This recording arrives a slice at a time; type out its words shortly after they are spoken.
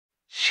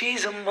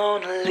She's a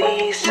Mona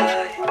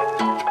Lisa.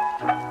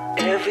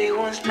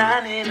 Everyone's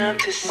lining up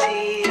to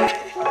see her.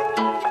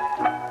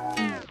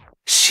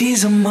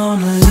 She's a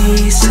Mona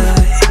Lisa.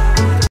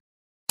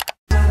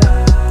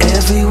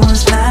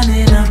 Everyone's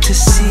lining up to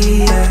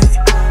see her.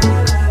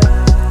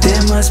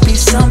 There must be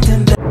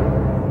something that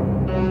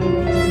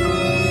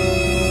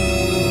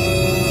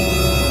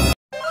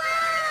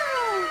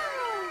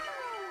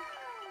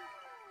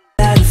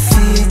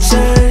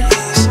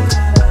features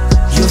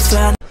you'll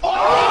find.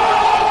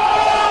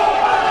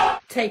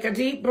 Take a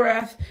deep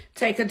breath,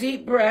 take a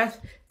deep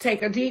breath,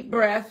 take a deep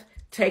breath,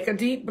 take a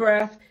deep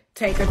breath,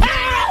 take a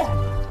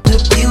The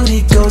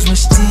beauty goes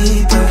much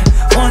deeper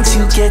once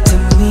you get to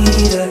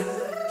meet her.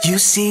 You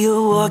see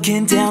her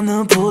walking down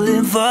the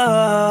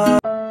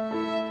boulevard.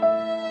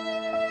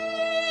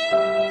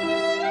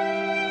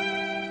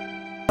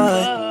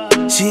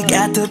 She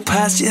got the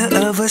posture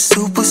of a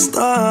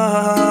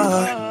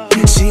superstar.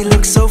 She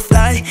looks so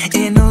fly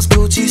in those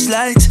Gucci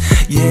slides.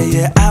 Yeah,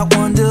 yeah, I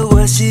wonder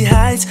what she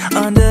hides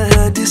under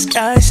her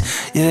disguise.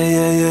 Yeah,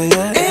 yeah, yeah,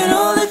 yeah. And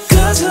all the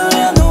girls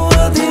around the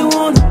world, they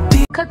wanna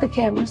be. Cut the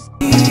cameras.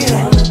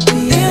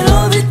 And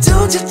all the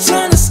dudes are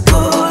trying to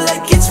score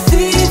like it's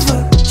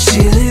fever.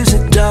 She lives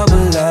a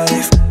double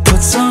life,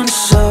 puts on a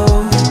show.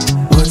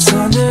 What's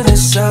under the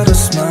subtle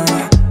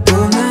smile,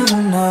 we'll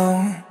never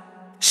know.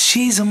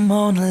 She's a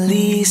Mona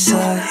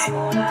Lisa.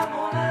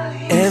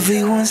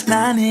 Everyone's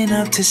lining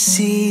up to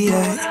see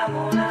her.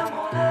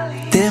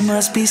 There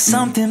must be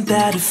something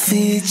about her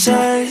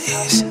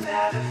features.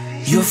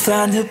 You'll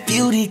find her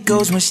beauty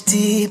goes much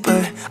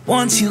deeper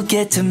once you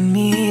get to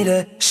meet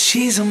her.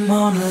 She's a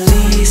Mona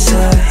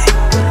Lisa.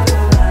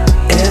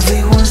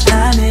 Everyone's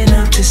lining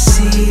up to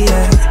see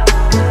her.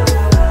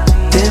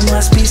 There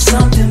must be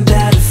something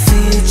about her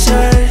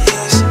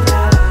features.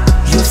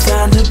 You'll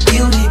find her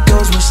beauty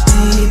goes much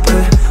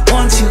deeper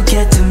once you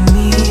get to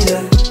meet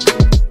her.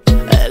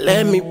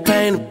 Let me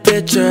paint a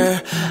picture.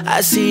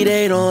 I see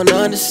they don't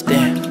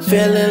understand.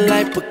 Feeling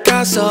like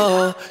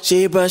Picasso.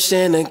 She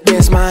brushing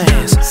against my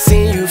hands.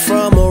 Seen you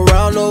from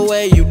around the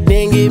way. You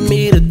didn't give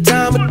me the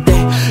time of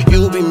day.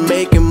 You be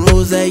making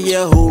moves that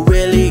year. Who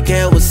really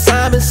care what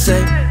Simon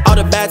say? All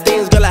the bad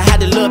things, girl, I had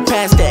to look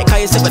past that. Call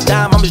yourself a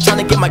dime, I'm just trying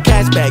to get my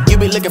cash back. You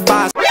be looking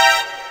fine,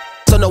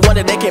 so no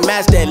wonder they can't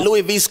match that.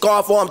 Louis V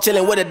scarf, or I'm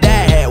chilling with a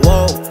dad.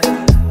 Whoa,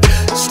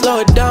 slow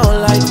it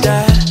down like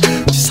that.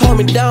 Just hold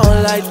me down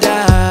like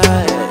that.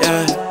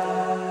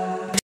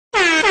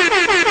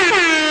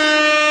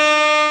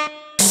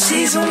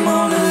 She's a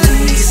Mona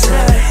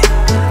Lisa.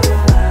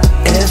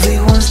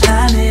 Everyone's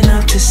lining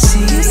up to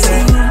see her.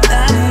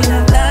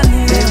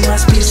 There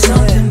must be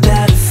something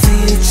about her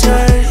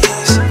features.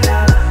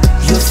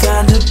 You'll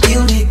find her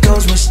beauty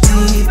goes much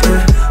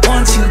deeper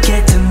once you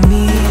get to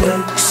meet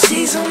her.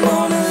 She's a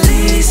Mona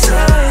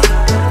Lisa.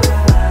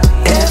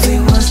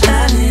 Everyone's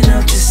lining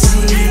up to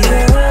see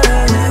her.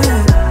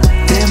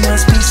 There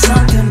must be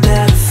something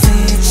about her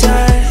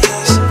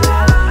features.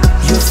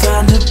 You'll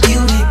find her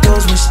beauty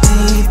goes much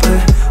deeper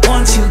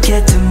once you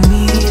get to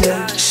meet her.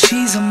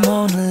 She's a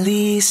Mona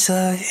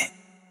Lisa.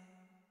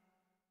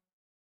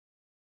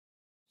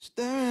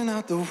 Staring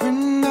out the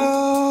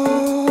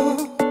window,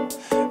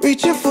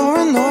 reaching for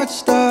a North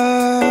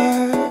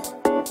Star,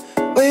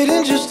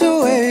 waiting just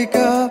to wake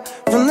up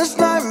from this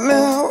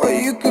nightmare where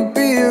you could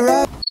be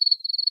right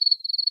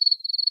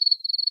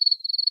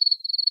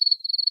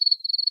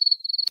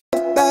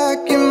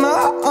back in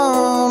my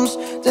arms,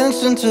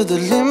 dancing to the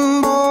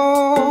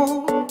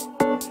limbo,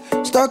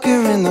 stuck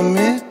here in the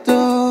middle.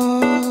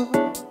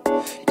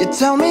 You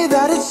tell me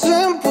that it's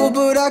simple,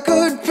 but I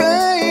could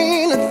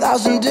paint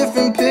 1,000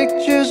 different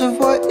pictures of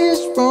what is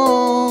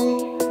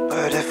wrong.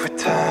 But if we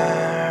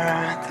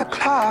turn the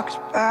clocks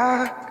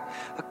back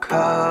a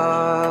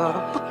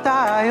couple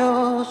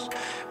dials,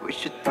 we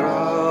should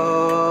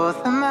throw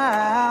them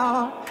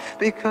out,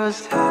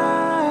 because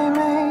time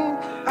ain't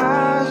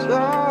ours,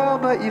 oh,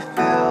 but you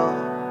fill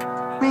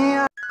me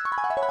up,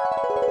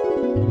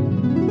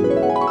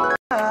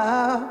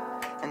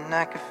 and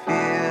I can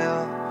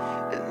feel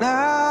it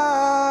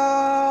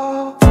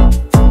now.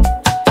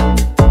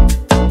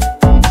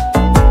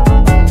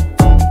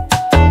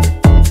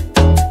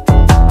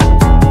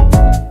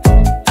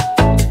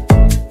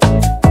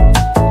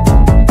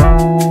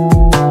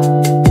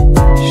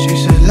 She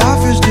said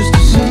life is just a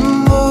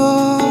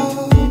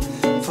symbol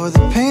for the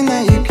pain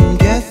that you can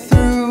get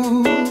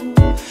through,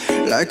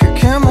 like a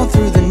camel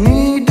through the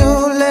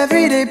needle.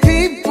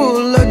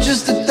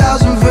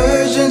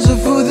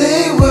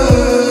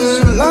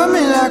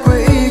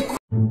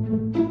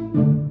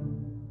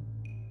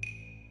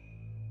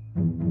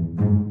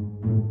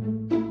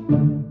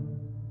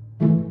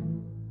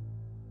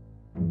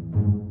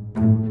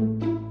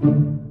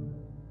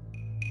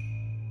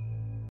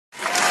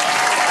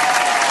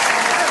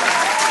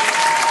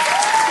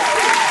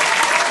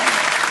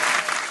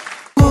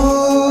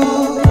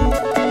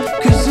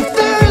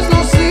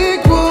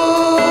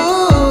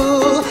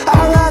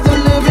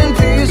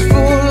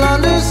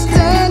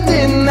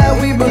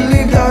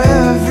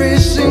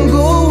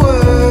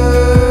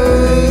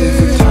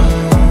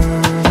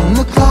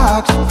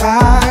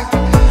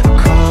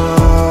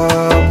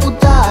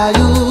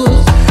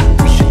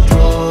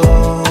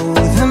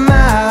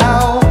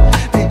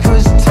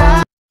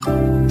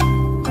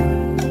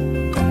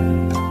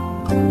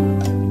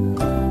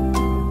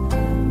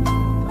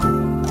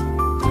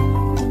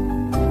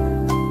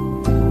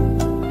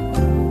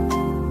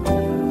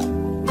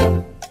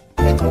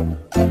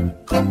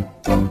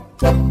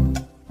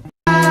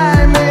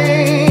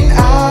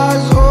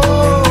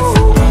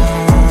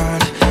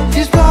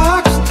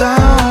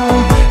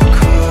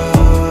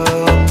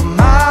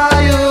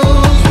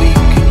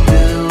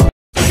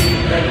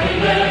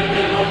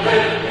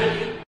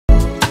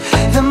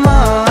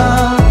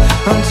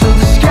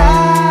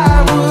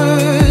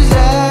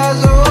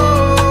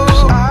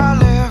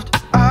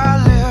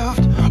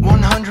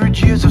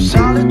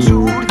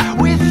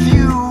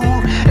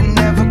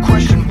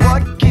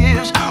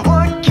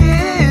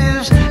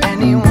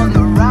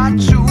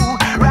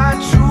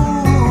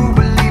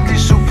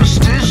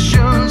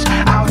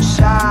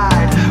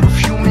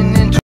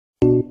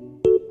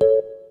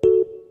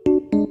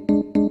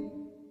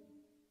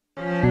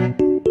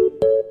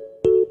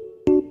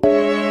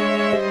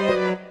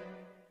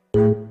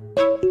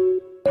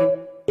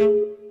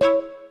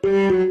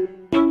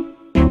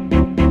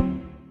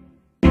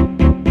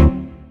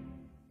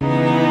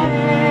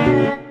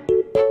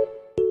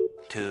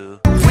 2.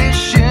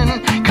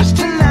 Wishing